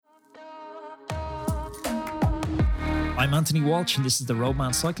I'm Anthony Walsh, and this is the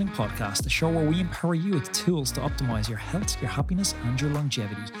Roadman Cycling Podcast, a show where we empower you with tools to optimize your health, your happiness, and your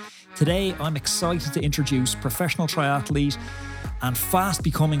longevity. Today, I'm excited to introduce professional triathlete and fast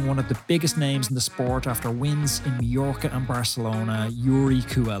becoming one of the biggest names in the sport after wins in Mallorca and Barcelona, Youri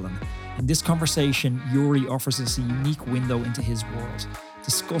Keulen. In this conversation, Youri offers us a unique window into his world,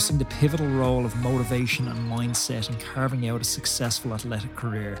 discussing the pivotal role of motivation and mindset in carving out a successful athletic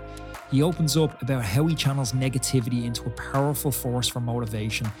career. He opens up about how he channels negativity into a powerful force for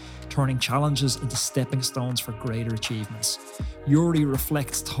motivation, turning challenges into stepping stones for greater achievements. Youri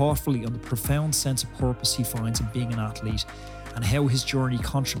reflects thoughtfully on the profound sense of purpose he finds in being an athlete and how his journey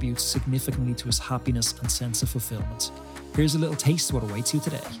contributes significantly to his happiness and sense of fulfillment. Here's a little taste of what awaits you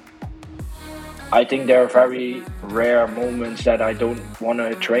today. I think there are very rare moments that I don't want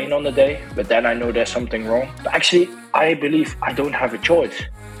to train on the day, but then I know there's something wrong. But actually, I believe I don't have a choice.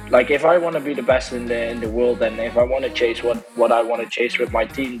 Like, if I want to be the best in the world, and if I want to chase what I want to chase with my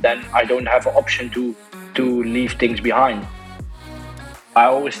team, then I don't have an option to leave things behind. I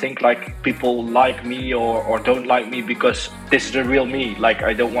always think like people like me or don't like me because this is the real me. Like,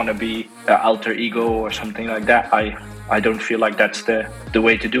 I don't want to be an alter ego or something like that. I don't feel like that's the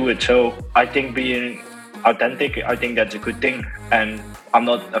way to do it. So I think being authentic, I think that's a good thing. And I'm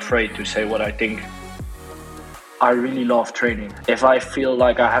not afraid to say what I think. I really love training. If I feel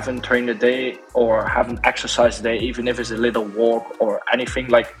like I haven't trained a day or haven't exercised a day, even if it's a little walk or anything,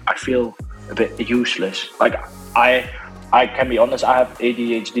 like I feel a bit useless. Like I can be honest, I have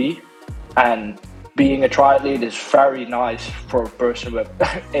ADHD, and being a triathlete is very nice for a person with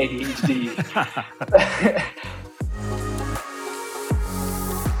ADHD.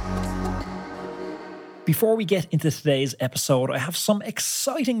 Before we get into today's episode, I have some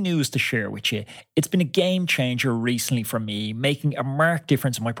exciting news to share with you. It's been a game changer recently for me, making a marked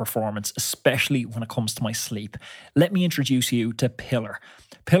difference in my performance, especially when it comes to my sleep. Let me introduce you to Pillar.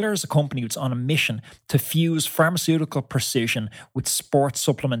 Pillar is a company that's on a mission to fuse pharmaceutical precision with sports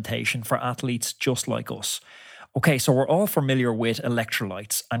supplementation for athletes just like us. Okay, so we're all familiar with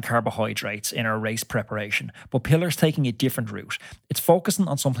electrolytes and carbohydrates in our race preparation, but Pillar's taking a different route. It's focusing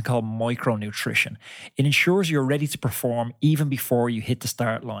on something called micronutrition. It ensures you're ready to perform even before you hit the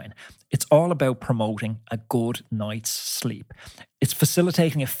start line. It's all about promoting a good night's sleep. It's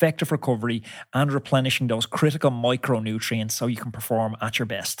facilitating effective recovery and replenishing those critical micronutrients so you can perform at your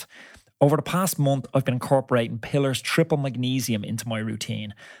best. Over the past month, I've been incorporating Pillar's triple magnesium into my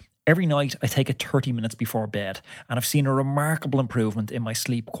routine. Every night I take it 30 minutes before bed, and I've seen a remarkable improvement in my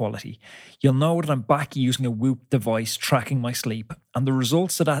sleep quality. You'll know that I'm back using a Whoop device tracking my sleep, and the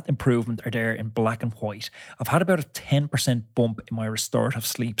results of that improvement are there in black and white. I've had about a 10% bump in my restorative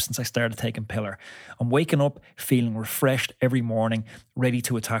sleep since I started taking Pillar. I'm waking up feeling refreshed every morning, ready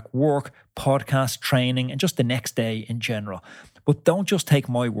to attack work, podcast, training, and just the next day in general. But don't just take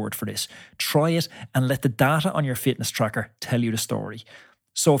my word for this. Try it and let the data on your fitness tracker tell you the story.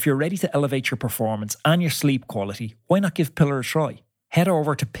 So if you're ready to elevate your performance and your sleep quality, why not give Pillar a try? Head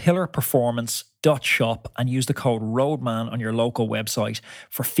over to pillarperformance.shop and use the code ROADMAN on your local website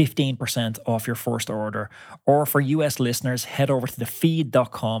for 15% off your first order. Or for US listeners, head over to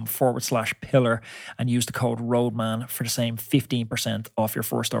thefeed.com/pillar and use the code ROADMAN for the same 15% off your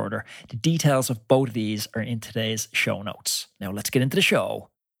first order. The details of both of these are in today's show notes. Now let's get into the show.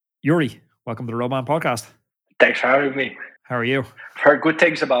 Youri, welcome to the Roadman Podcast. Thanks for having me. How are you? Heard good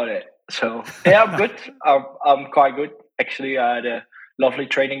things about it. So yeah, I'm good. I'm quite good. Actually, I had a lovely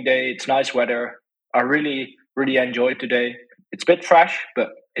training day. It's nice weather. I really enjoyed today. It's a bit fresh, but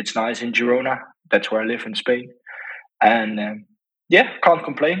it's nice in Girona. That's where I live in Spain. And can't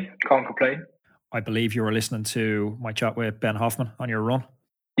complain. I believe you were listening to my chat with Ben Hoffman on your run.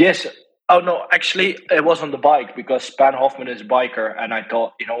 Yes. Oh no, actually, it was on the bike because Ben Hoffman is a biker, and I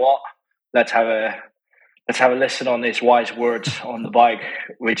thought, you know what? Let's have a listen on his wise words on the bike,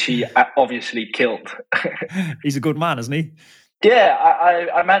 which he obviously killed. He's a good man, isn't he? Yeah,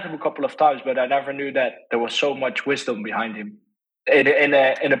 I met him a couple of times, but I never knew that there was so much wisdom behind him in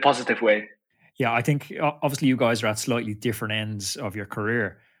a positive way. Yeah, I think obviously you guys are at slightly different ends of your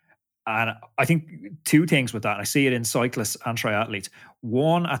career. And I think two things with that. I see it in cyclists and triathletes.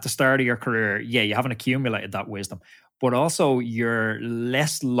 One, at the start of your career, you haven't accumulated that wisdom. But also you're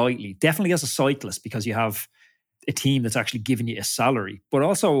less likely, definitely as a cyclist, because you have a team that's actually giving you a salary. But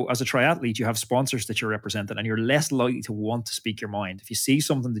also as a triathlete, you have sponsors that you're representing, and you're less likely to want to speak your mind. If you see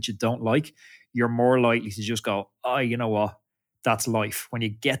something that you don't like, you're more likely to just go, oh, you know what? That's life. When you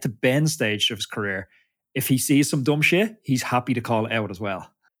get to Ben's stage of his career, if he sees some dumb shit, he's happy to call it out as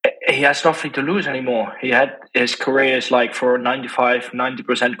well. he has nothing to lose anymore. He had his career is like for 95,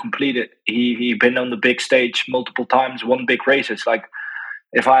 90% completed. He been on the big stage multiple times, won big races. Like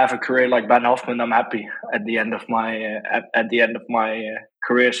if I have a career like Ben Hoffman, I'm happy at the end of my at the end of my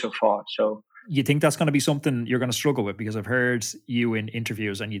career so far. So You think that's going to be something you're going to struggle with? Because I've heard you in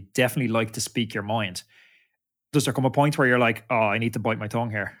interviews and you definitely like to speak your mind. Does there come a point where you're like, oh, I need to bite my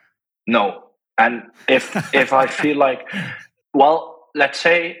tongue here? no, and if I feel like, well, let's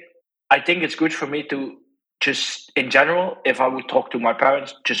say, I think it's good for me to just in general, if I would talk to my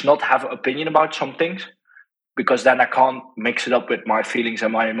parents, just not have an opinion about some things because then I can't mix it up with my feelings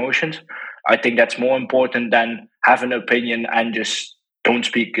and my emotions. I think that's more important than have an opinion and just don't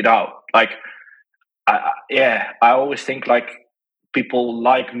speak it out. Like, I always think like people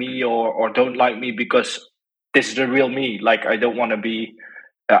like me or don't like me because this is the real me. Like, I don't want to be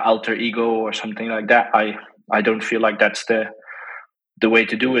an alter ego or something like that. I don't feel like that's the way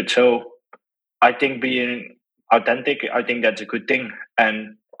to do it. So I think being authentic, I think that's a good thing,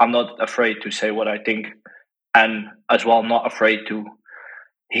 and I'm not afraid to say what I think, and as well not afraid to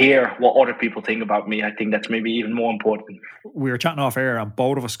hear what other people think about me. I think that's maybe even more important. We were chatting off air, and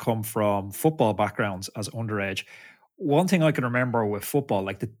both of us come from football backgrounds as underage. One thing I can remember with football,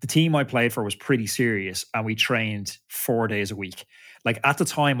 like the team I played for was pretty serious, and we trained 4 days a week. Like at the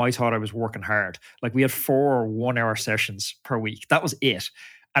time, I thought I was working hard. Like we had 4 1-hour sessions per week. That was it.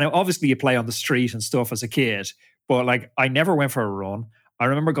 And obviously, you play on the street and stuff as a kid, but like I never went for a run. I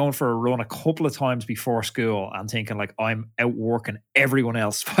remember going for a run a couple of times before school and thinking like I'm outworking everyone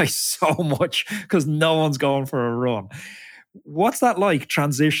else by so much because no one's going for a run. What's that like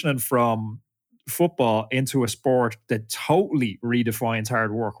transitioning from football into a sport that totally redefines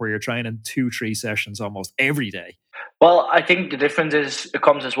hard work where you're training 2-3 sessions almost every day? Well, I think the difference is it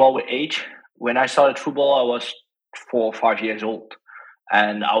comes as well with age. When I started football, I was 4 or 5 years old,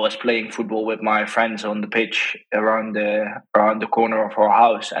 and I was playing football with my friends on the pitch around the corner of our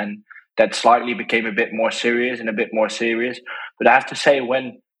house, and that slightly became a bit more serious and a bit more serious. But I have to say,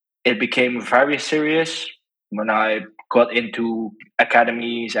 when it became very serious, when I got into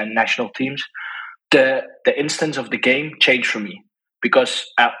academies and national teams, the instance of the game changed for me because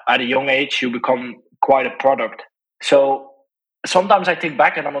at a young age you become quite a product. So sometimes I think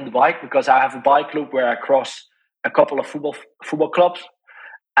back and I'm on the bike because I have a bike loop where I cross a couple of football clubs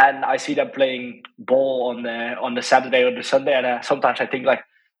and I see them playing ball on the Saturday or the Sunday, and sometimes I think like,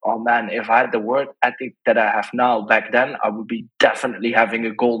 oh man, if I had the work ethic that I have now back then, I would be definitely having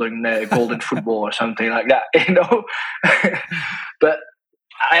a golden football or something like that, you know. But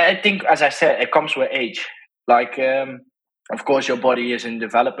I think, as I said, it comes with age. Like, of course, your body is in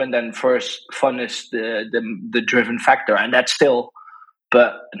development, and first, fun is the driven factor, and that's still.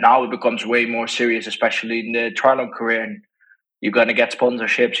 But now it becomes way more serious, especially in the triathlon career. And you're gonna get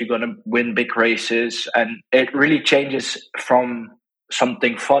sponsorships, you're gonna win big races, and it really changes from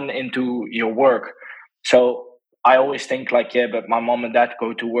something fun into your work. So I always think like, yeah, but my mom and dad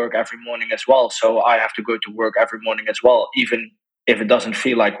go to work every morning as well, so I have to go to work every morning as well, even if it doesn't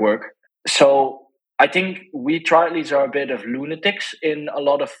feel like work. So I think we triathletes are a bit of lunatics in a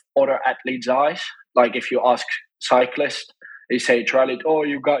lot of other athletes' eyes. Like if you ask cyclists, they say triathlete, oh,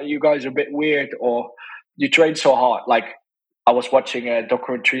 you guys are a bit weird, or you train so hard. Like I was watching a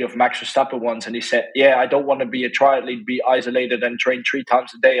documentary of Max Verstappen once, and he said, "Yeah, I don't want to be a triathlete, be isolated, and train 3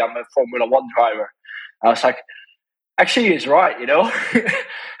 times a day. I'm a Formula One driver." I was like, actually, he's right, you know.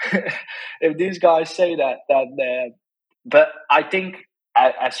 If these guys say that, but I think,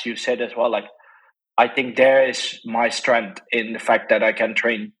 as you said as well, like I think there is my strength in the fact that I can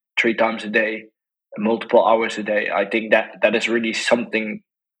train 3 times a day, multiple hours a day. I think that is really something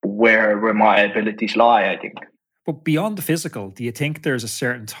where my abilities lie, I think. But beyond the physical, do you think there's a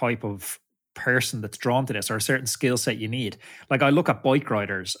certain type of person that's drawn to this or a certain skill set you need? Like I look at bike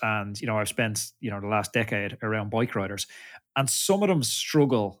riders and, I've spent, the last decade around bike riders and some of them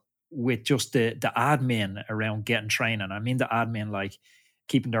struggle with just the admin around getting training. I mean, the admin, like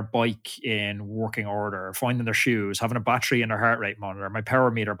keeping their bike in working order, finding their shoes, having a battery in their heart rate monitor. My power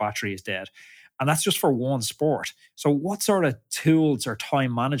meter battery is dead. And that's just for one sport. So what sort of tools or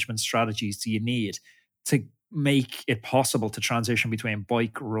time management strategies do you need to make it possible to transition between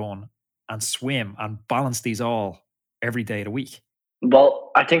bike, run, and swim and balance these all every day of the week? Well,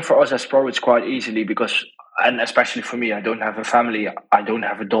 I think for us as pro, it's quite easily because, and especially for me, I don't have a family, I don't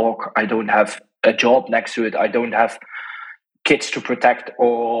have a dog, I don't have a job next to it, I don't have kids to protect,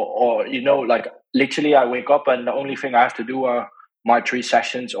 or like literally, I wake up and the only thing I have to do are my 3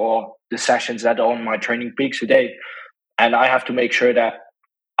 sessions or the sessions that are on my training peaks a day, and I have to make sure that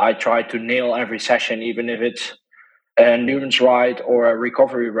I try to nail every session, even if it's endurance ride or a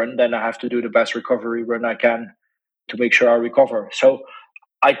recovery run, then I have to do the best recovery run I can to make sure I recover. So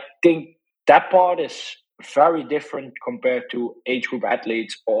I think that part is very different compared to age group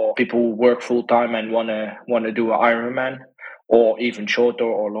athletes or people who work full time and wanna do an Ironman or even shorter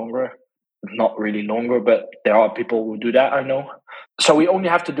or longer. Not really longer, but there are people who do that. I know. So we only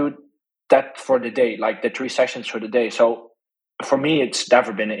have to do that for the day, like the 3 sessions for the day. So for me, it's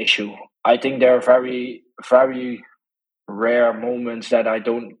never been an issue. I think there are very, very rare moments that I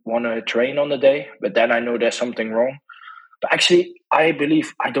don't want to train on the day, but then I know there's something wrong. But actually, I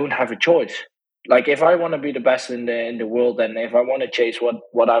believe I don't have a choice. Like if I want to be the best in the world, and if I want to chase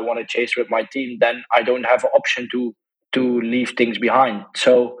what I want to chase with my team, then I don't have an option to leave things behind.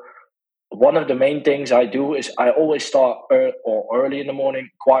 So one of the main things I do is I always start early in the morning,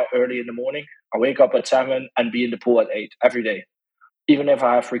 quite early in the morning. I wake up at 7 and be in the pool at 8 every day, even if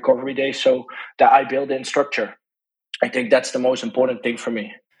I have recovery days, so that I build in structure. I think that's the most important thing for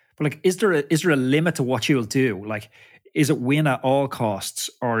me. But like, is there a limit to what you'll do? Like, is it win at all costs,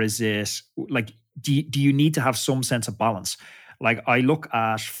 or is it like do you need to have some sense of balance? Like, I look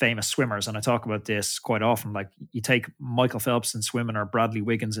at famous swimmers, and I talk about this quite often. Like, you take Michael Phelps in swimming or Bradley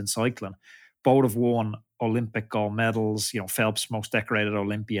Wiggins in cycling. Both have won Olympic gold medals. You know, Phelps, most decorated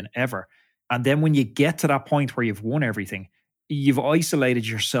Olympian ever. And then when you get to that point where you've won everything, you've isolated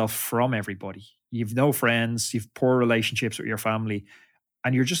yourself from everybody. You've no friends. You've poor relationships with your family,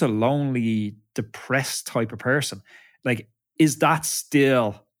 and you're just a lonely, depressed type of person. Like, is that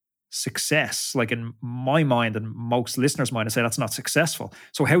still success? Like, in my mind and most listeners' mind, I say that's not successful.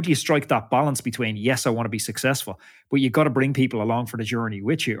 So how do you strike that balance between, yes, I want to be successful, but you've got to bring people along for the journey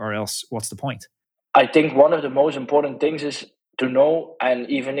with you, or else what's the point? I think one of the most important things is to know, and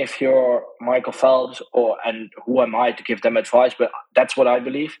even if you're Michael Phelps, and who am I to give them advice, but that's what I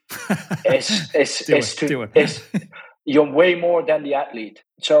believe, is you're way more than the athlete.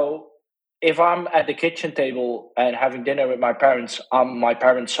 So if I'm at the kitchen table and having dinner with my parents, I'm my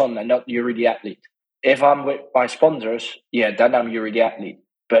parents' son and not Youri the athlete. If I'm with my sponsors, yeah, then I'm Youri the athlete.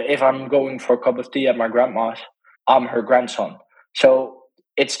 But if I'm going for a cup of tea at my grandma's, I'm her grandson. So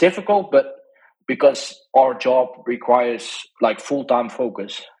it's difficult, but because our job requires like full-time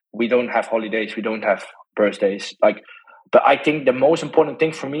focus, we don't have holidays, we don't have birthdays. Like, but I think the most important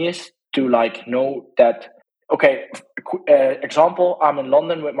thing for me is to like know that, okay, example, I'm in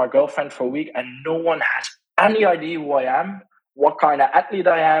London with my girlfriend for a week and no one has any idea who I am, what kind of athlete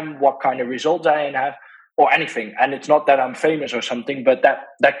I am, what kind of results I have, or anything. And it's not that I'm famous or something, but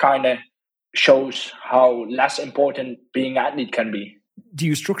that kind of shows how less important being an athlete can be. Do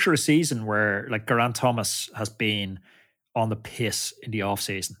you structure a season where, like, Geraint Thomas has been on the piss in the off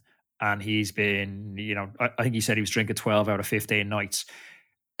season, and he's been, you know, I think he said he was drinking 12 out of 15 nights.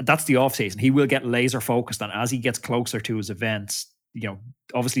 That's the off season. He will get laser focused, and as he gets closer to his events, you know,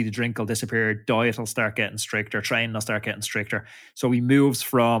 obviously the drink will disappear, diet will start getting stricter, training will start getting stricter. So he moves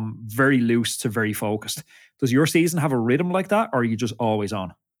from very loose to very focused. Does your season have a rhythm like that, or are you just always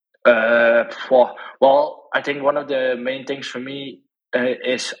on? Well, I think one of the main things for me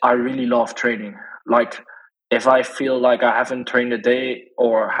is I really love training. Like, if I feel like I haven't trained a day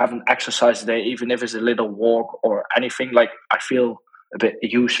or haven't exercised a day, even if it's a little walk or anything, like I feel a bit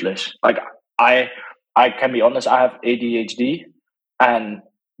useless. Like I, I can be honest, I have ADHD, and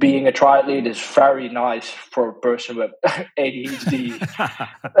being a triathlete is very nice for a person with ADHD.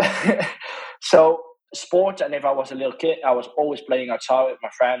 So sports, and if I was a little kid, I was always playing outside with my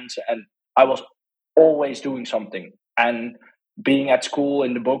friends, and I was always doing something. And being at school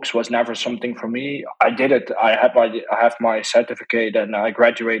in the books was never something for me. I did it. I have my certificate and I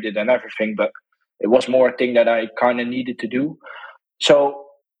graduated and everything, but it was more a thing that I kind of needed to do. So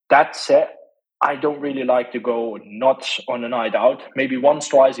that said, I don't really like to go nuts on a night out. Maybe once,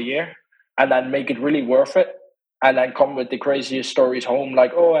 twice a year, and then make it really worth it. And then come with the craziest stories home,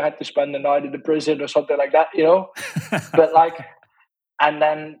 like, oh, I had to spend the night in the prison or something like that, you know. But like, and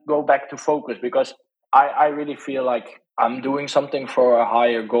then go back to focus, because I really feel like I'm doing something for a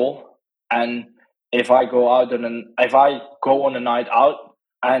higher goal. And if I go out if I go on a night out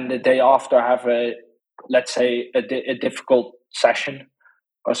and the day after I have let's say a difficult session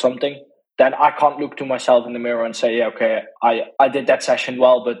or something, then I can't look to myself in the mirror and say, yeah, okay, I did that session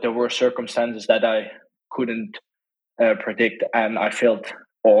well, but there were circumstances that I couldn't predict and I failed,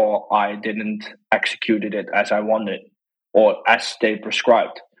 or I didn't executed it as I wanted or as they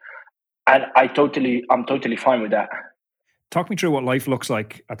prescribed. And I'm totally fine with that. Talk me through what life looks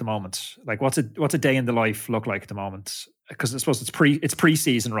like at the moment. Like, what's a day in the life look like at the moment? Because I suppose it's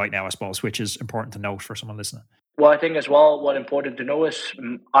pre-season right now, I suppose, which is important to note for someone listening. Well, I think as well, what important to know is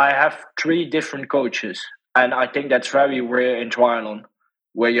I have 3 different coaches. And I think that's very rare in triathlon,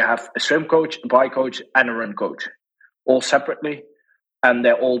 where you have a swim coach, a bike coach, and a run coach, all separately, and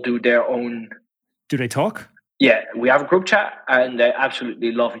they all do their own. Do they talk? Yeah, we have a group chat, and they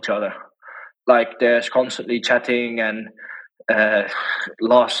absolutely love each other. Like there's constantly chatting, and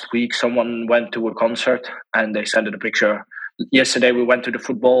last week someone went to a concert and they sent a picture. Yesterday we went to the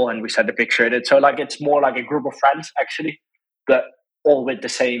football and we sent a picture of it. So like it's more like a group of friends actually, but all with the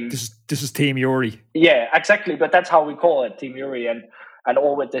same. This is Team Youri. Yeah, exactly. But that's how we call it, Team Youri, and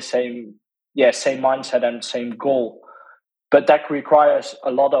all with the same same mindset and same goal. But that requires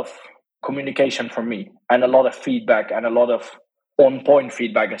a lot of communication from me and a lot of feedback and a lot of on point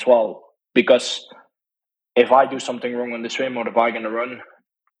feedback as well. Because if I do something wrong on the swim or the bike and the run,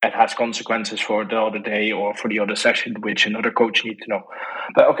 it has consequences for the other day or for the other session, which another coach needs to know.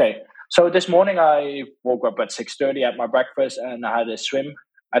 But okay, so this morning I woke up at 6:30, had my breakfast, and I had a swim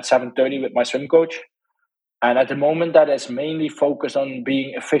at 7:30 with my swim coach. And at the moment, that is mainly focused on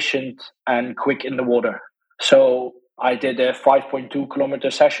being efficient and quick in the water. So I did a 5.2 kilometer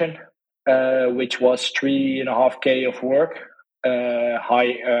session, which was 3.5K of work,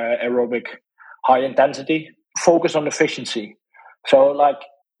 high aerobic, high intensity, focus on efficiency. So like,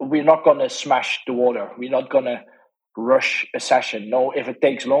 we're not going to smash the water. We're not going to rush a session. No, if it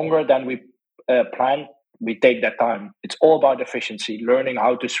takes longer than we plan, we take that time. It's all about efficiency, learning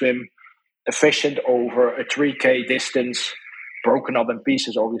how to swim efficient over a 3K distance, broken up in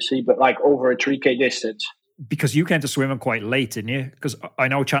pieces, obviously, but like over a 3K distance. Because you came to swimming quite late, didn't you? Because I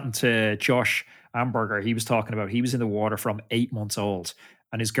know chatting to Josh Amberger, he was talking about he was in the water from 8 months old.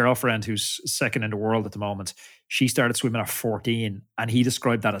 And his girlfriend, who's second in the world at the moment, she started swimming at 14. And he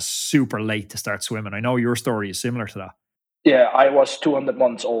described that as super late to start swimming. I know your story is similar to that. Yeah, I was 200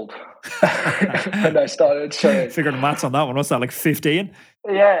 months old when I started swimming. Figure the maths on that one. What's that, like 15?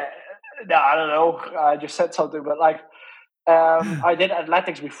 Yeah, no, I don't know. I just said something, but like, I did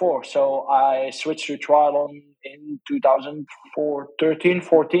athletics before. So I switched to triathlon in 2013,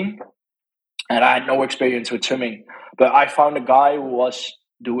 14. And I had no experience with swimming. But I found a guy who was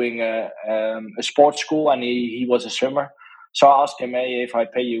doing a sports school, and he was a swimmer. So I asked him, hey, if I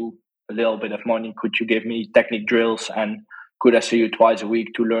pay you a little bit of money, could you give me technique drills, and could I see you twice a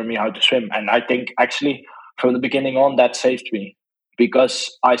week to learn me how to swim? And I think actually from the beginning on, that saved me, because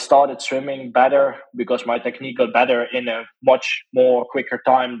I started swimming better because my technique got better in a much more quicker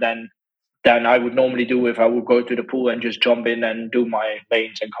time than I would normally do if I would go to the pool and just jump in and do my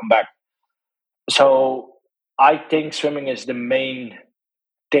lanes and come back. So I think swimming is the main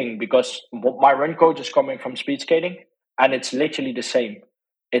thing, because my run coach is coming from speed skating, and it's literally the same.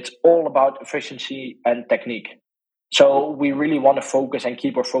 It's all about efficiency and technique. So we really want to focus and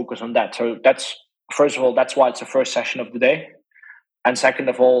keep our focus on that. So that's, first of all, that's why it's the first session of the day. And second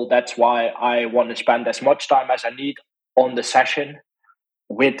of all, that's why I want to spend as much time as I need on the session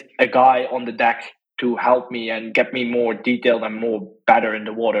with a guy on the deck to help me and get me more detailed and more better in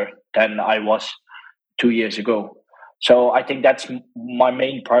the water than I was 2 years ago. So I think that's my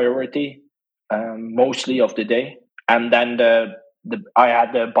main priority, mostly of the day. And then I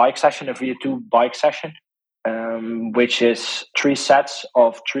had the bike session, a VO2 bike session, which is 3 sets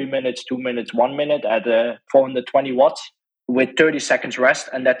of 3 minutes, 2 minutes, 1 minute at 420 watts with 30 seconds rest,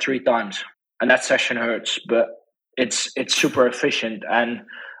 and that 3 times. And that session hurts, but it's super efficient. And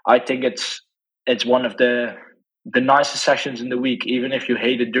I think it's one of the nicest sessions in the week, even if you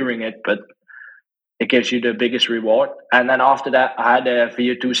hate it during it, but it gives you the biggest reward. And then after that, I had a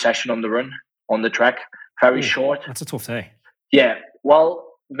VO2 session on the run, on the track, very short. That's a tough day. Yeah. Well,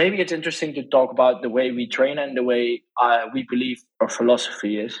 maybe it's interesting to talk about the way we train and the way we believe our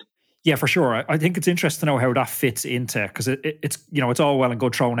philosophy is. Yeah, for sure. I think it's interesting to know how that fits into, because it's, you know, it's all well and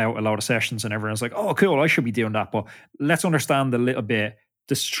good throwing out a lot of sessions and everyone's like, oh, cool, I should be doing that. But let's understand a little bit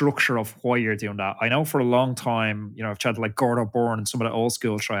the structure of why you're doing that. I know for a long time, you know, I've chatted like Gordo Bourne and some of the old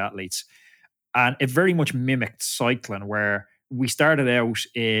school triathletes, and it very much mimicked cycling, where we started out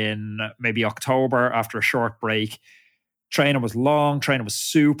in maybe October after a short break. Training was long, training was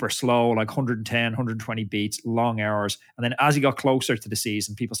super slow, like 110, 120 beats, long hours. And then as you got closer to the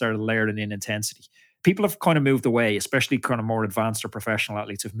season, people started layering in intensity. People have kind of moved away, especially kind of more advanced or professional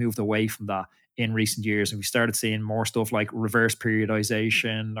athletes have moved away from that in recent years. And we started seeing more stuff like reverse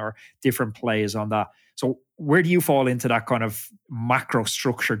periodization or different plays on that. So where do you fall into that kind of macro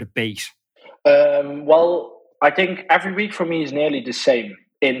structure debate? Well, I think every week for me is nearly the same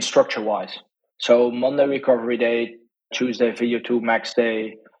in structure-wise. So Monday, recovery day, Tuesday, VO2 max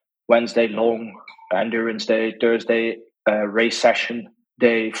day, Wednesday, long endurance day, Thursday, race session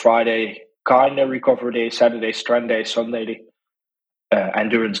day, Friday, kind of recovery day, Saturday, strength day, Sunday,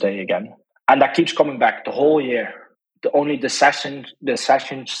 endurance day again. And that keeps coming back the whole year. Only the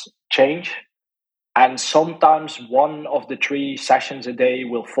sessions change. And sometimes one of the 3 sessions a day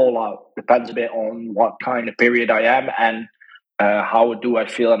will fall out. Depends a bit on what kind of period I am and how do I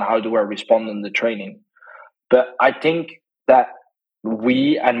feel and how do I respond in the training. But I think that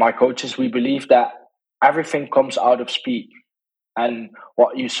we and my coaches, we believe that everything comes out of speed. And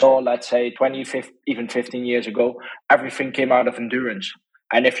what you saw, let's say 20, even 15 years ago, everything came out of endurance.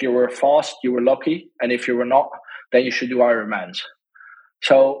 And if you were fast, you were lucky. And if you were not, then you should do Ironmans.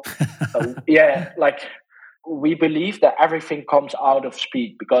 So, like we believe that everything comes out of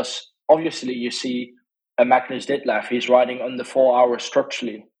speed, because obviously you see a Magnus Ditlev, he's riding under 4 hours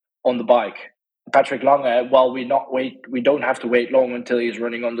structurally on the bike. Patrick Lange, well, we don't have to wait long until he's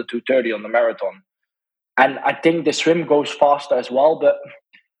running under 2:30 on the marathon. And I think the swim goes faster as well, but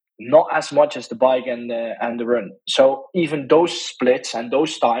not as much as the bike and the run. So even those splits and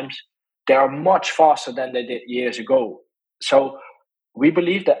those times, they are much faster than they did years ago. So we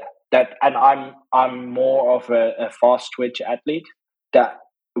believe that, and I'm more of a fast twitch athlete, that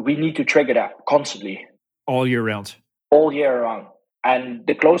we need to trigger that constantly. All year round. All year round. And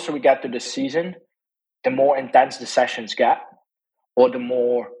the closer we get to the season, the more intense the sessions get, or the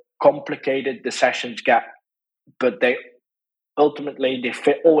more complicated the sessions get. But they ultimately,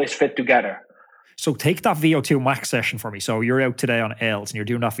 always fit together. So take that VO2 max session for me. So you're out today on L's and you're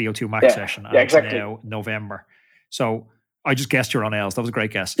doing that VO2 max session. And exactly. It's now November. So I just guessed you're on L's. That was a great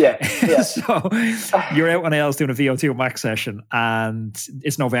guess. Yeah. So you're out on L's doing a VO2 max session and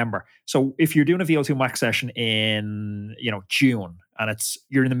it's November. So if you're doing a VO2 max session in, June and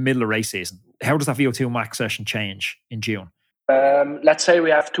you're in the middle of race season, how does that VO2 max session change in June? Let's say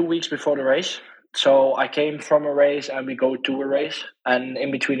we have 2 weeks before the race. So I came from a race and we go to a race, and in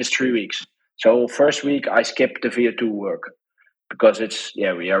between is 3 weeks. So first week I skip the VO2 work because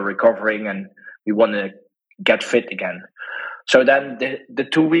we are recovering and we want to get fit again. So then the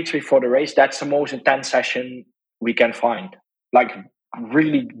 2 weeks before the race, that's the most intense session we can find. Like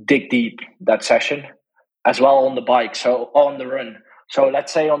really dig deep that session, as well on the bike, so on the run. So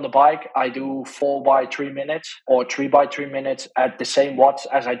let's say on the bike, I do 4 by 3 minutes or 3 by 3 minutes at the same watts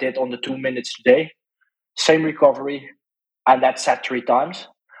as I did on the 2 minutes today. Same recovery, and that's set 3 times.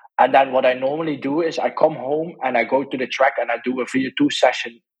 And then what I normally do is I come home and I go to the track and I do a VO2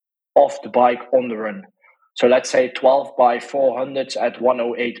 session off the bike on the run. So let's say 12 by 400s at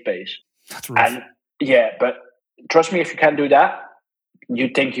 108 pace. That's rough. And but trust me, if you can do that, you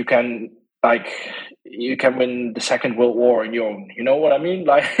think you can win the Second World War on your own. You know what I mean?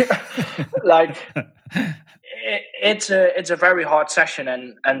 It's a very hard session,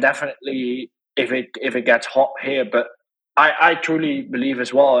 and definitely if it gets hot here, but I truly believe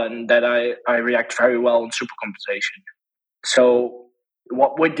as well, and that I react very well on supercompensation. So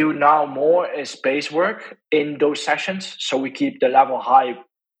what we do now more is base work in those sessions, so we keep the level high,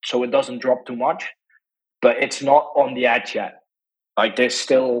 so it doesn't drop too much, but it's not on the edge yet. Like there's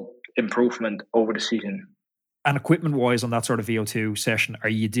still improvement over the season. And equipment-wise on that sort of VO2 session, are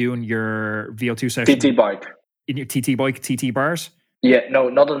you doing your VO2 session? TT bike. In your TT bike, TT bars? Yeah, no,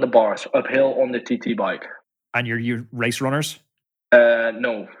 not on the bars. Uphill on the TT bike. And your race runners?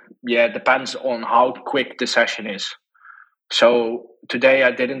 No. Yeah, it depends on how quick the session is. So today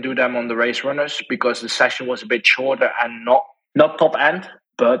I didn't do them on the race runners because the session was a bit shorter and not top end,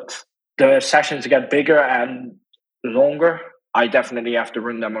 but the sessions get bigger and longer. I definitely have to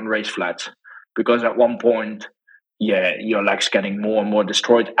run them on race flats because at one point, your leg's getting more and more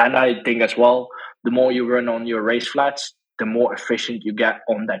destroyed. And I think as well, the more you run on your race flats, the more efficient you get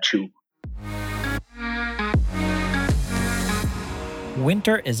on that shoe.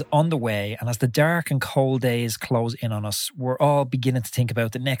 Winter is on the way, and as the dark and cold days close in on us, we're all beginning to think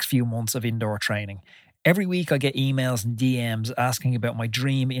about the next few months of indoor training. Every week I get emails and DMs asking about my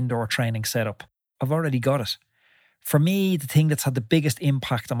dream indoor training setup. I've already got it. For me, the thing that's had the biggest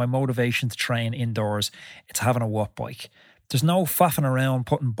impact on my motivation to train indoors, it's having a watt bike. There's no faffing around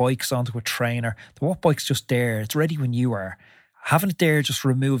putting bikes onto a trainer. The watt bike's just there. It's ready when you are. Having it there just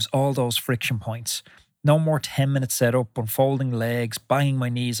removes all those friction points. No more 10-minute setup, unfolding legs, banging my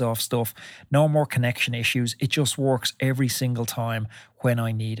knees off stuff. No more connection issues. It just works every single time when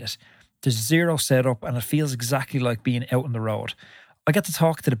I need it. There's zero setup and it feels exactly like being out on the road. I get to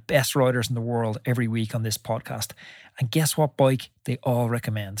talk to the best riders in the world every week on this podcast. And guess what bike they all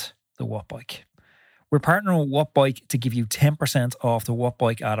recommend? The Watt Bike. We're partnering with Watt Bike to give you 10% off the Watt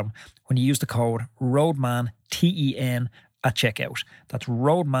Bike Atom when you use the code ROADMAN10 at checkout. That's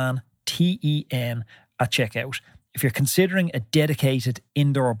ROADMAN10 at checkout. If you're considering a dedicated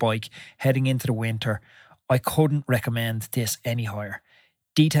indoor bike heading into the winter, I couldn't recommend this any higher.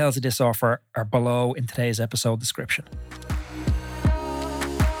 Details of this offer are below in today's episode description.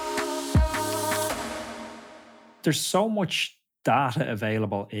 There's so much data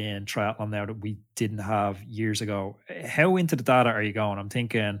available in triathlon now that we didn't have years ago. How into the data are you going? I'm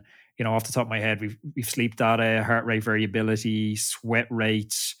thinking, off the top of my head, we've sleep data, heart rate variability, sweat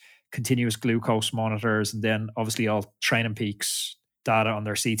rates, continuous glucose monitors, and then obviously all training peaks data on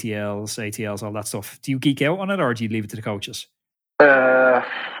their CTLs, ATLs, all that stuff. Do you geek out on it, or do you leave it to the coaches?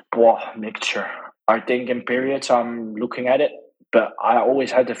 Mixture. I think in periods I'm looking at it, but I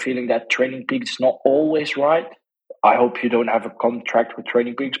always had the feeling that Training Peaks is not always right. I hope you don't have a contract with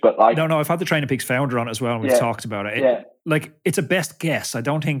Training Peaks, but No, I've had the Training Peaks founder on as well, and we've talked about it. It's a best guess. I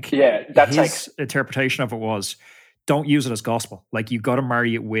don't think his interpretation of it was, don't use it as gospel. You got to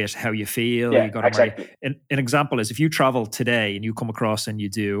marry it with how you feel. You got to exactly. An example is if you travel today and you come across and you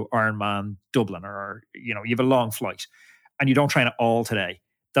do Ironman Dublin, or you have a long flight and you don't train at all today,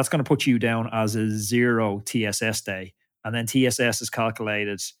 that's going to put you down as a 0 TSS day, and then TSS is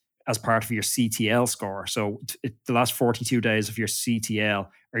calculated as part of your CTL score. So the last 42 days of your CTL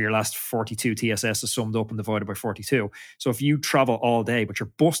or your last 42 TSS is summed up and divided by 42. So if you travel all day, but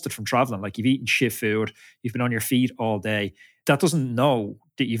you're busted from traveling, you've eaten shit food, you've been on your feet all day, that doesn't know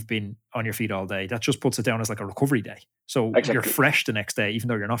that you've been on your feet all day. That just puts it down as a recovery day. So You're fresh the next day, even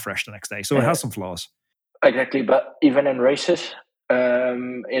though you're not fresh the next day. So it has some flaws. Exactly. But even in races,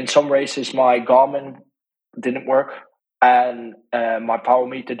 in some races, my Garmin didn't work. And my power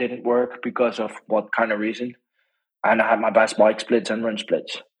meter didn't work because of what kind of reason. And I had my best bike splits and run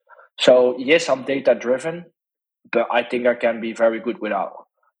splits. So yes, I'm data driven, but I think I can be very good without.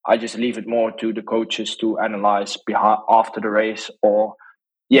 I just leave it more to the coaches to analyze after the race. Or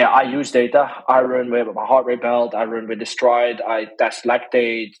I use data. I run with my heart rate belt. I run with the stride. I test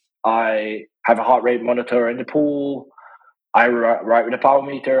lactate. I have a heart rate monitor in the pool. I write with a power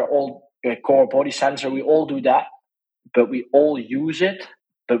meter, all core body sensor. We all do that. But we all use it,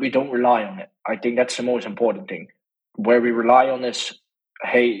 but we don't rely on it. I think that's the most important thing. Where we rely on is,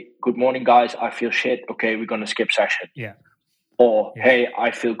 hey, good morning, guys. I feel shit. Okay, we're going to skip session. Yeah. Or, hey,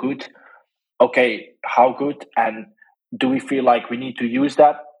 I feel good. Okay, how good? And do we feel like we need to use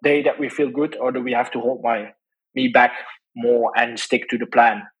that day that we feel good? Or do we have to hold me back more and stick to the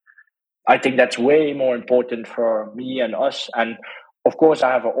plan? I think that's way more important for me and us. And of course,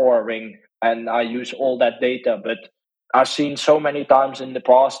 I have an Oura ring and I use all that data, but I've seen so many times in the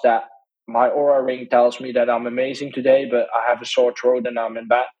past that my Oura ring tells me that I'm amazing today, but I have a sore throat and I'm in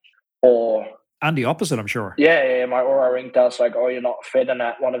bed. And the opposite, I'm sure. Yeah, my Oura ring tells you're not fit and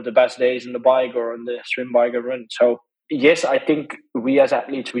at one of the best days in the bike or on the swim, bike or run. So yes, I think we as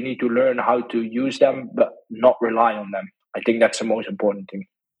athletes, we need to learn how to use them, but not rely on them. I think that's the most important thing.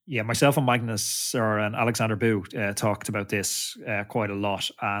 Yeah, myself and Magnus and Alexander Boo talked about this quite a lot.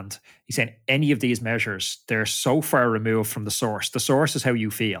 And he's saying any of these measures, they're so far removed from the source. The source is how you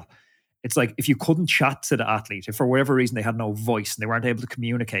feel. It's like if you couldn't chat to the athlete, if for whatever reason they had no voice and they weren't able to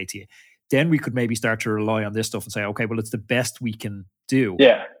communicate to you, then we could maybe start to rely on this stuff and say, okay, well, it's the best we can do.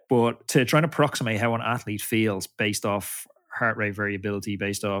 Yeah. But to try and approximate how an athlete feels based off heart rate variability,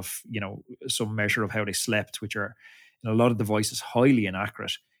 based off, some measure of how they slept, which are in a lot of devices highly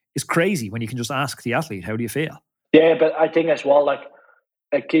inaccurate, is crazy when you can just ask the athlete, how do you feel? Yeah, but I think as well,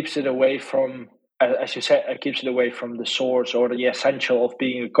 it keeps it away from, as you said, it keeps it away from the source or the essential of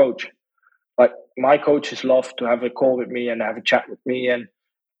being a coach. My coaches love to have a call with me and have a chat with me and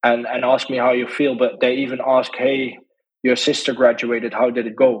ask me how you feel, but they even ask, hey, your sister graduated, how did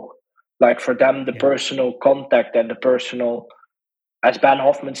it go? For them, the personal contact and the personal, as Ben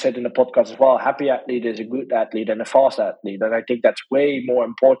Hoffman said in the podcast as well, happy athlete is a good athlete and a fast athlete. And I think that's way more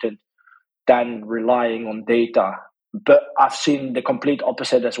important than relying on data. But I've seen the complete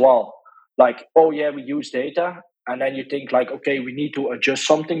opposite as well. We use data. And then you think okay, we need to adjust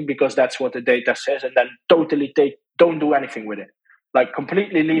something because that's what the data says. And then totally don't do anything with it.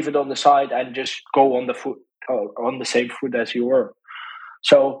 Completely leave it on the side and just go on the same foot as you were.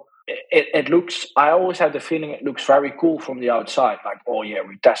 So it looks, I always have the feeling it looks very cool from the outside. We're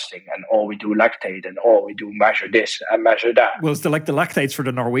testing and we do lactate and we do measure this and measure that. Well, it's the lactates for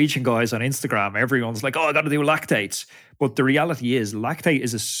the Norwegian guys on Instagram. Everyone's like, I got to do lactates. But the reality is lactate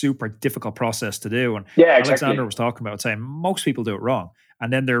is a super difficult process to do. And Alexander was talking about saying most people do it wrong.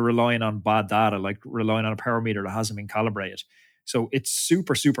 And then they're relying on bad data, relying on a power meter that hasn't been calibrated. So it's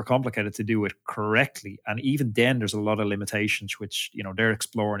super, super complicated to do it correctly. And even then, there's a lot of limitations, which, they're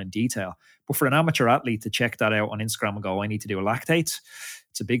exploring in detail. But for an amateur athlete to check that out on Instagram and go, I need to do a lactate,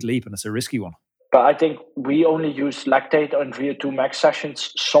 it's a big leap and it's a risky one. But I think we only use lactate on VO2 max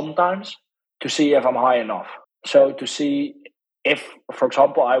sessions sometimes to see if I'm high enough. So to see if, for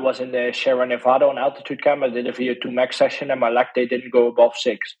example, I was in the Sierra Nevada on altitude camp, I did a VO2 max session and my lactate didn't go above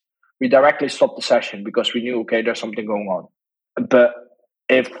 6. We directly stopped the session because we knew, okay, there's something going on. But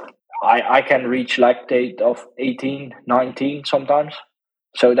if I can reach lactate of 18, 19 sometimes.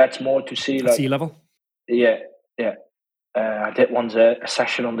 So that's more to see like sea level. Yeah. I did once a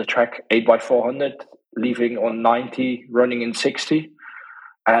session on the track, 8x400, leaving on 90, running in 60.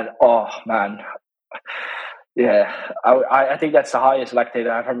 And oh man, yeah, I think that's the highest lactate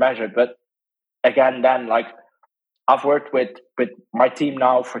I ever measured. But again, then like I've worked with my team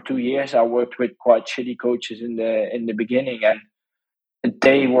now for 2 years. I worked with quite shitty coaches in the beginning, and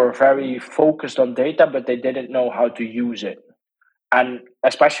they were very focused on data, but they didn't know how to use it. And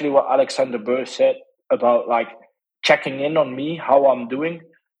especially what Alexander Burr said about like checking in on me, how I'm doing,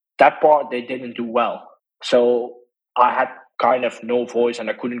 that part they didn't do well. So I had kind of no voice and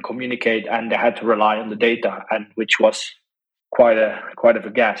I couldn't communicate, and they had to rely on the data, and which was quite of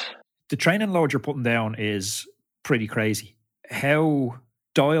a guess. The training load you're putting down is pretty crazy. How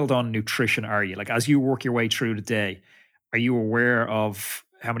dialed on nutrition are you? Like as you work your way through the day, are you aware of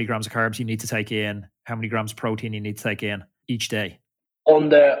how many grams of carbs you need to take in, how many grams of protein you need to take in each day? On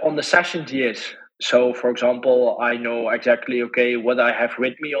the sessions, yes. So, for example, I know exactly, okay, what I have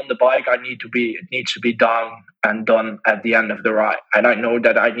with me on the bike. It needs to be down and done at the end of the ride, and I know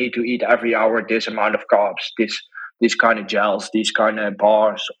that I need to eat every hour this amount of carbs, this kind of gels, these kind of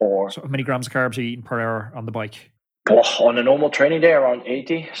bars. Or so, how many grams of carbs are you eating per hour on the bike? On a normal training day, around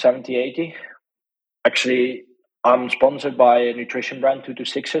 70, 80. Actually, I'm sponsored by a nutrition brand,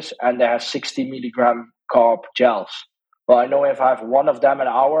 226s, and they have 60 milligram carb gels. Well, I know if I have one of them an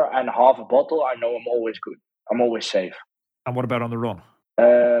hour and half a bottle, I know I'm always good. I'm always safe. And what about on the run?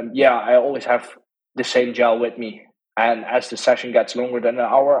 I always have the same gel with me. And as the session gets longer than an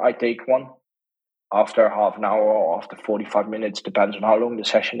hour, I take one after half an hour or after 45 minutes, depends on how long the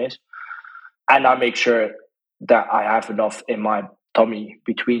session is. And I make sure that I have enough in my tummy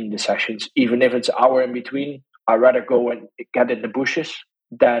between the sessions. Even if it's an hour in between, I'd rather go and get in the bushes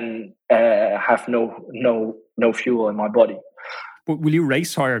than have no fuel in my body. But will you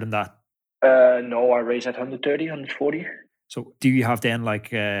race higher than that? No, I race at 130, 140. So do you have then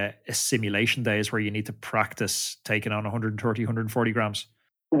like a simulation days where you need to practice taking on 130, 140 grams?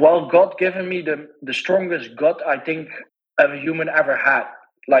 Well, God given me the strongest gut I think a human ever had.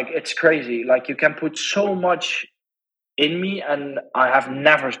 Like, it's crazy. Like, you can put so much in me, and I have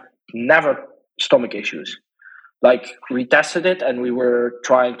never stomach issues. Like, we tested it and we were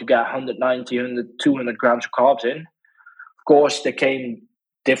trying to get 190, 200 grams of carbs in. Of course, there came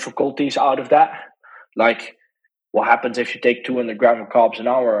difficulties out of that. Like, what happens if you take 200 grams of carbs an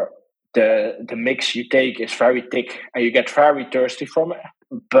hour? The mix you take is very thick and you get very thirsty from it.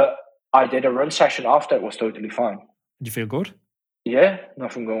 But I did a run session after, it was totally fine. Did you feel good? Yeah,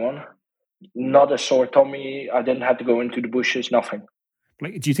 nothing going on. Not a sore tummy. I didn't have to go into the bushes, nothing.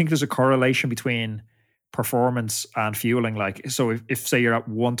 Like, do you think there's a correlation between performance and fueling? Like, so if say you're at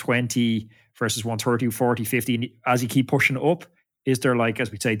 120 versus 130, 40, 50, as you keep pushing up, is there, like,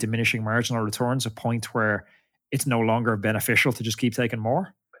 as we say, diminishing marginal returns, a point where it's no longer beneficial to just keep taking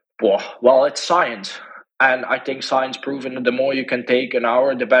more? Well, it's science. And I think science proven that the more you can take an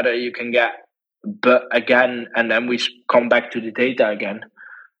hour, the better you can get. But again, and then we come back to the data again,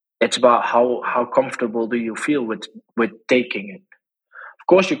 it's about how comfortable do you feel with taking it. Of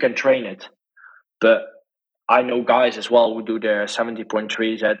course, you can train it. But I know guys as well who do their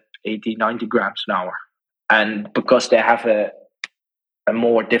 70.3s at 80, 90 grams an hour. And because they have a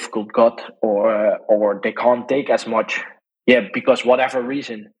more difficult gut, or they can't take as much, because whatever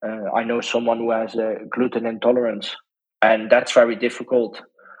reason, I know someone who has a gluten intolerance, and that's very difficult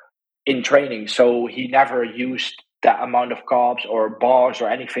in training. So he never used that amount of carbs or bars or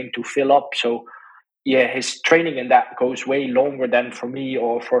anything to fill up. So his training in that goes way longer than for me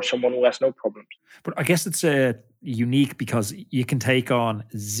or for someone who has no problems. But I guess it's unique because you can take on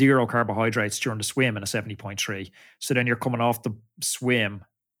 0 carbohydrates during the swim in a 70.3. So then you're coming off the swim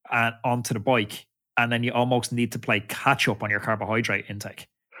and onto the bike, and then you almost need to play catch up on your carbohydrate intake.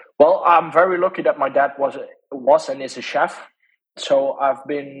 Well, I'm very lucky that my dad was and is a chef. So I've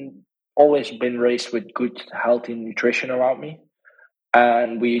always been raised with good, healthy nutrition around me.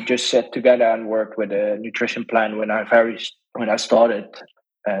 And we just sat together and worked with a nutrition plan when I started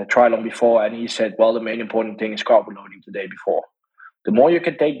triathlon before. And he said, well, the main important thing is carb loading the day before. The more you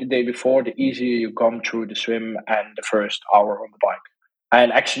can take the day before, the easier you come through the swim and the first hour on the bike.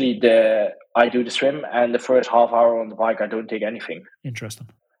 And actually, I do the swim, and the first half hour on the bike, I don't take anything. Interesting.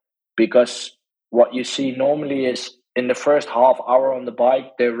 Because what you see normally is in the first half hour on the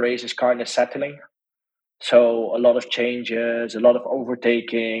bike, the race is kind of settling. So a lot of changes, a lot of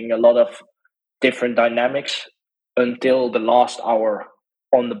overtaking, a lot of different dynamics until the last hour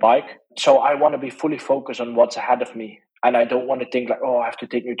on the bike. So I want to be fully focused on what's ahead of me. And I don't want to think like, oh, I have to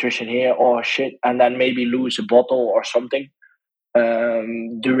take nutrition here, oh shit, and then maybe lose a bottle or something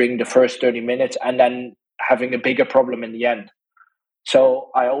during the first 30 minutes and then having a bigger problem in the end. So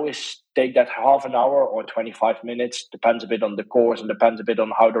I always take that half an hour or 25 minutes, depends a bit on the course and depends a bit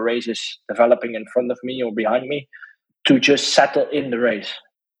on how the race is developing in front of me or behind me, to just settle in the race,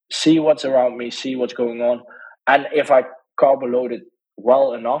 see what's around me, see what's going on. And if I carb load it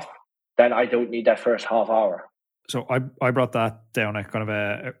well enough, then I don't need that first half hour. So I brought that down a kind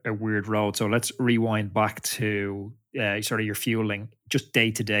of a weird road. So let's rewind back to sort of your fueling just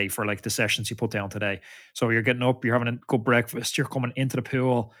day to day for like the sessions you put down today. So you're getting up, you're having a good breakfast, you're coming into the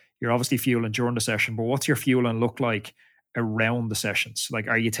pool, you're obviously fueling during the session, but what's your fueling look like around the sessions? Like,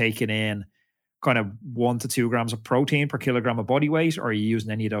 are you taking in kind of 1 to 2 grams of protein per kilogram of body weight, or are you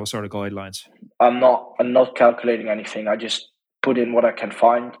using any of those sort of guidelines? I'm not calculating anything. I just put in what I can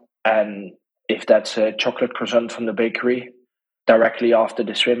find, and if that's a chocolate croissant from the bakery directly after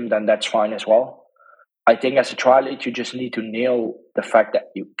the swim, then that's fine as well. I think as a trialete, you just need to nail the fact that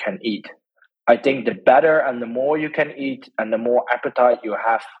you can eat. I think the better and the more you can eat and the more appetite you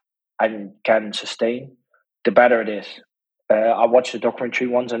have and can sustain, the better it is. I watched a documentary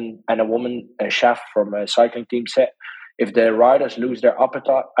once, and a woman, a chef from a cycling team, said if the riders lose their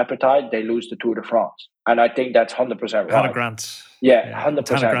appetite, they lose the Tour de France. And I think that's 100% right. Hannah Grant. Yeah, 100%.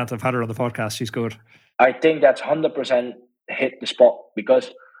 Hannah Grant, I've had her on the podcast. She's good. I think that's 100% hit the spot,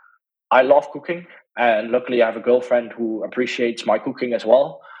 because I love cooking. And luckily I have a girlfriend who appreciates my cooking as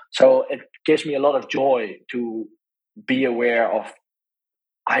well. So it gives me a lot of joy to be aware of.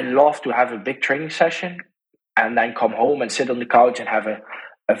 I love to have a big training session and then come home and sit on the couch and have a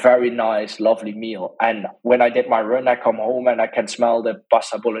very nice, lovely meal. And when I did my run, I come home and I can smell the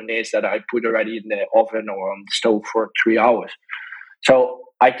pasta bolognese that I put already in the oven or on the stove for 3 hours. So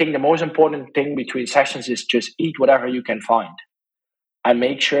I think the most important thing between sessions is just eat whatever you can find and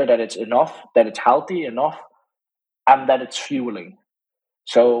make sure that it's enough, that it's healthy enough, and that it's fueling.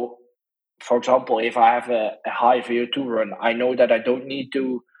 So, for example, if I have a high VO2 run, I know that I don't need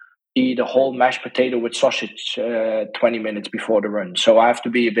to eat a whole mashed potato with sausage 20 minutes before the run. So I have to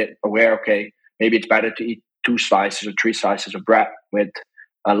be a bit aware, okay, maybe it's better to eat 2 slices or 3 slices of bread with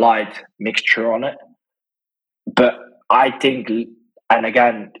a light mixture on it. But I think, and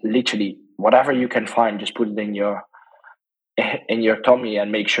again, literally, whatever you can find, just put it in your tummy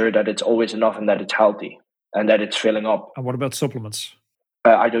and make sure that it's always enough and that it's healthy and that it's filling up. And what about supplements?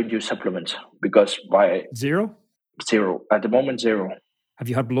 I don't use supplements because Zero at the moment. 0. Have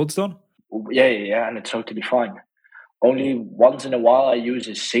you had bloods done? Yeah, and it's totally fine. Only once in a while I use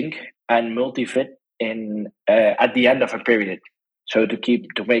a zinc and multivit in at the end of a period, so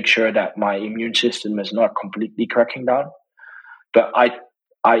to make sure that my immune system is not completely cracking down. But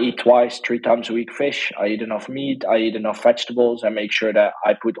I eat 3 times a week fish. I eat enough meat. I eat enough vegetables. I make sure that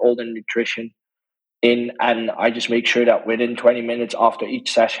I put all the nutrition in, and I just make sure that within 20 minutes after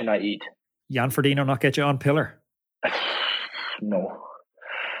each session I eat. Jan Frodeno not get you on pillar? No.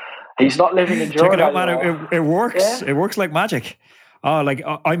 He's not living in Jordan. Check it out, man. It works. Yeah? It works like magic. Like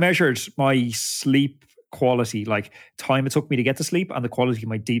I measured my sleep quality, like time it took me to get to sleep and the quality of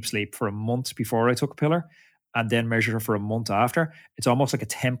my deep sleep for a month before I took a pillar, and then measured it for a month after. It's almost like a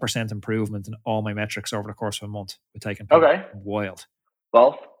 10% improvement in all my metrics over the course of a month with taking pillar. Okay. Wild.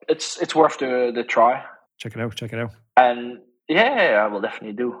 Well, it's worth the try. Check it out. And yeah, I will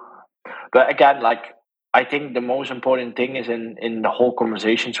definitely do. But again, like, I think the most important thing is in the whole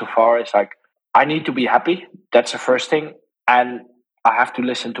conversation so far is like, I need to be happy. That's the first thing. And I have to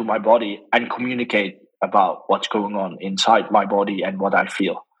listen to my body and communicate about what's going on inside my body and what I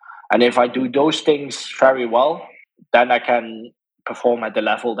feel. And if I do those things very well, then I can perform at the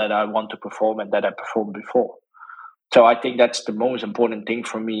level that I want to perform and that I performed before. So I think that's the most important thing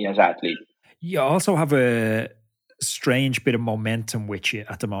for me as an athlete. You also have a strange bit of momentum with you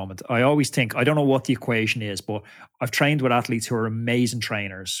at the moment. I always think, I don't know what the equation is, but I've trained with athletes who are amazing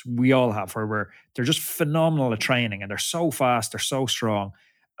trainers. We all have, where they're just phenomenal at training and they're so fast, they're so strong.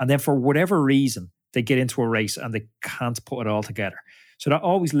 And then for whatever reason, they get into a race and they can't put it all together. So that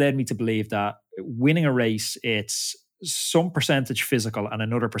always led me to believe that winning a race, it's some percentage physical and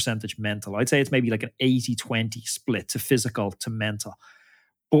another percentage mental. I'd say it's maybe like an 80-20 split to physical to mental.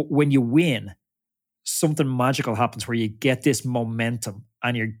 But when you win, something magical happens where you get this momentum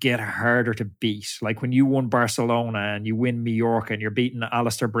and you get harder to beat. Like when you won Barcelona and you win Mallorca and you're beating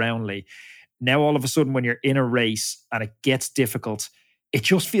Alistair Brownlee. Now all of a sudden when you're in a race and it gets difficult, it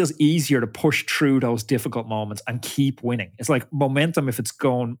just feels easier to push through those difficult moments and keep winning. It's like momentum, if it's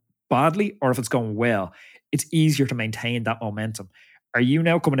going badly or if it's going well, it's easier to maintain that momentum. Are you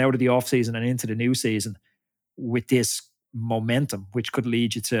now coming out of the off season and into the new season with this momentum, which could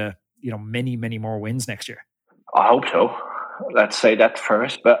lead you to, many, many more wins next year? I hope so. Let's say that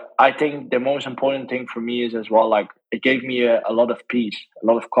first. But I think the most important thing for me is as well, like, it gave me a lot of peace, a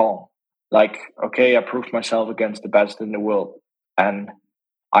lot of calm. Like, okay, I proved myself against the best in the world, and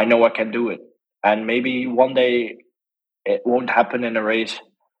I know I can do it. And maybe one day it won't happen in a race,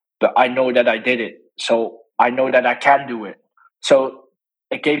 but I know that I did it. So I know that I can do it. So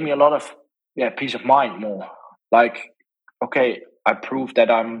it gave me a lot of peace of mind more. Like, okay, I proved that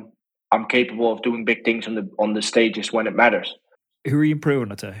I'm capable of doing big things on the stages when it matters. Who are you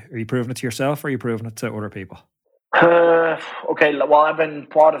proving it to? Are you proving it to yourself or are you proving it to other people? Okay, well, I've been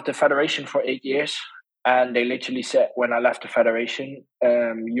part of the federation for 8 years, and they literally said when I left the federation,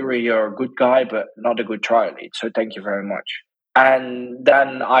 Youri, you're a good guy, but not a good triathlete. So thank you very much. And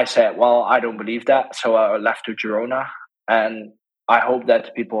then I said, well, I don't believe that. So I left to Girona, and I hope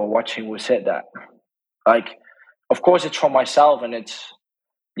that people watching will say that. Like, of course, it's for myself, and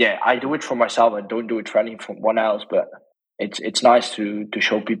I do it for myself. I don't do it for anyone else, but it's nice to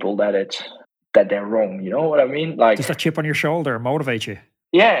show people that they're wrong. You know what I mean? Like, does that chip on your shoulder motivate you?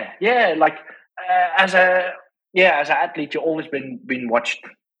 Yeah. Like, as an athlete, you've always been watched.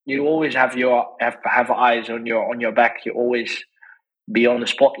 You always have eyes on your back. You always be on the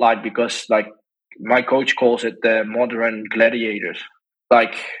spotlight because, like, my coach calls it the modern gladiators.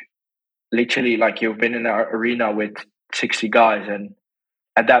 Like, literally, like, you've been in an arena with 60 guys, and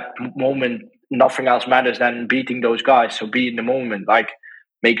at that moment, nothing else matters than beating those guys. So be in the moment. Like,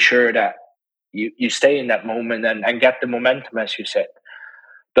 make sure that you stay in that moment and get the momentum, as you said.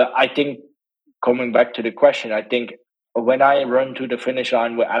 But I think, coming back to the question, I think when I run to the finish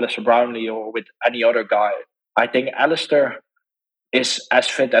line with Alistair Brownlee or with any other guy, I think Alistair is as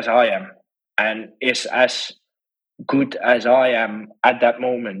fit as I am and is as good as I am at that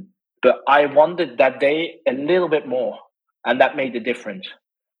moment. But I wanted that day a little bit more, and that made the difference.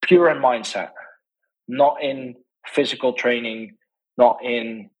 Pure in mindset, not in physical training, not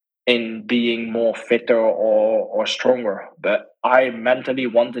in being more fitter or stronger. But I mentally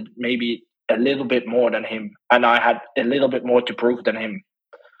wanted maybe a little bit more than him, and I had a little bit more to prove than him.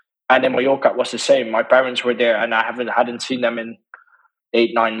 And in Mallorca it was the same. My parents were there, and I hadn't seen them in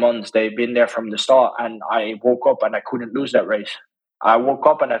 8-9 months. They've been there from the start, and I woke up and I couldn't lose that race. I woke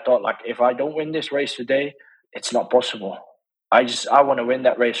up and I thought, like, if I don't win this race today, it's not possible. I want to win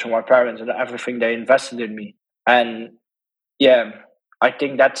that race for my parents and everything they invested in me. And I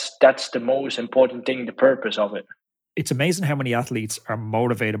think that's the most important thing, the purpose of it. It's amazing how many athletes are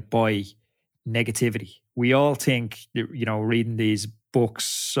motivated by negativity. We all think, reading these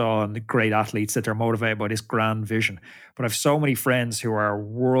books on great athletes, that they're motivated by this grand vision. But I've so many friends who are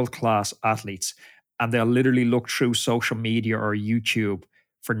world-class athletes, and they'll literally look through social media or YouTube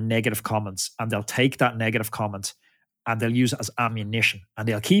for negative comments, and they'll take that negative comment and they'll use it as ammunition, and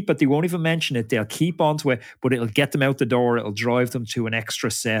they'll keep it. They won't even mention it. They'll keep onto it, but it'll get them out the door. It'll drive them to an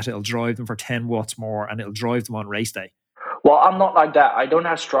extra set. It'll drive them for 10 watts more, and it'll drive them on race day. Well, I'm not like that. I don't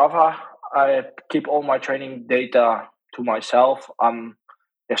have Strava. I keep all my training data to myself.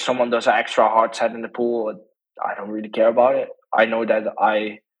 If someone does an extra hard set in the pool, I don't really care about it. I know that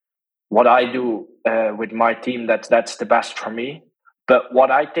what I do with my team, that's the best for me. But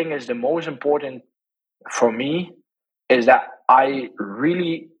what I think is the most important for me is that I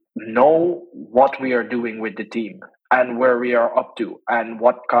really know what we are doing with the team and where we are up to and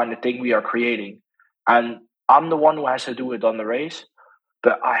what kind of thing we are creating. And I'm the one who has to do it on the race.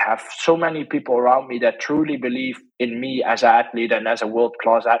 But I have so many people around me that truly believe in me as an athlete and as a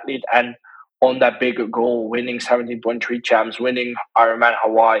world-class athlete, and on that bigger goal, winning 17.3 champs, winning Ironman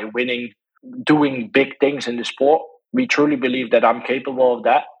Hawaii, doing big things in the sport. We truly believe that I'm capable of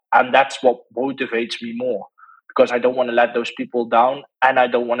that. And that's what motivates me more, because I don't want to let those people down, and I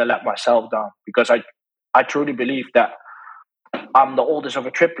don't want to let myself down, because I truly believe that I'm the oldest of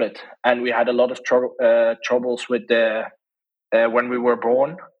a triplet, and we had a lot of troubles with when we were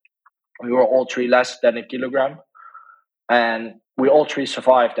born. We were all three less than a kilogram, and we all three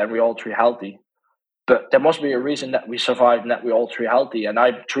survived, and we all three healthy. But there must be a reason that we survived and that we're all three healthy. And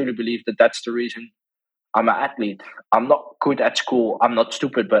I truly believe that that's the reason I'm an athlete. I'm not good at school. I'm not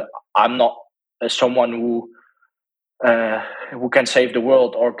stupid, but I'm not someone who can save the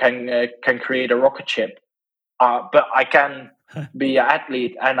world or can create a rocket ship. But I can be an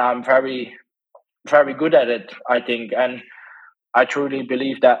athlete, and I'm very, very good at it, I think. And I truly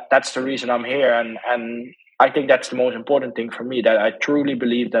believe that that's the reason I'm here. And I think that's the most important thing for me, that I truly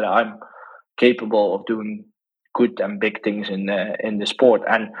believe that I'm capable of doing good and big things in the sport.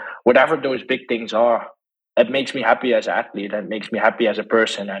 And whatever those big things are, it makes me happy as an athlete, and makes me happy as a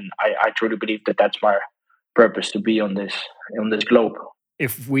person. And I truly believe that that's my purpose, to be on this globe.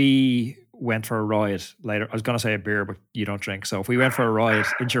 If we went for a ride later, I was going to say a beer, but you don't drink. So if we went for a ride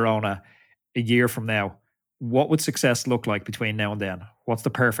in Girona a year from now, what would success look like between now and then? What's the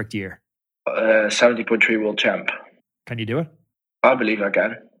perfect year? 70.3 world champ. Can you do it? I believe I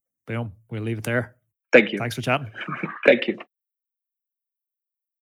can. Boom. We'll leave it there. Thank you. Thanks for chatting. Thank you.